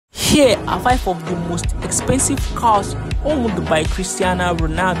Here are 5 of the most expensive cars owned by Cristiano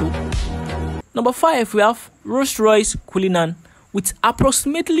Ronaldo. Number 5, we have Rolls-Royce Cullinan with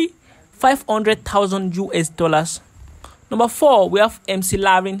approximately $500,000. Number 4, we have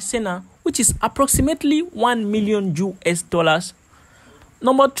McLaren Senna, which is approximately $1 million.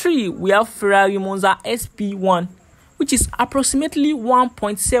 Number 3, we have Ferrari Monza SP1, which is approximately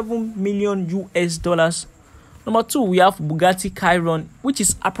 $1.7 million. Number 2, we have Bugatti Chiron, which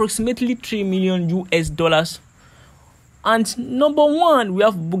is approximately $3 million. And number 1, we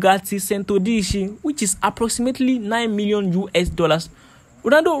have Bugatti Centodieci, which is approximately $9 million.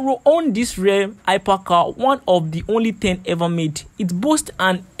 Ronaldo owned this rare hypercar, one of the only 10 ever made. It boasts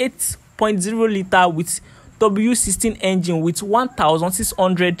an 8.0 liter with W16 engine with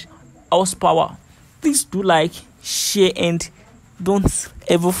 1,600 horsepower. Please do like, share, and don't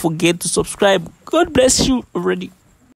ever forget to subscribe. God bless you already.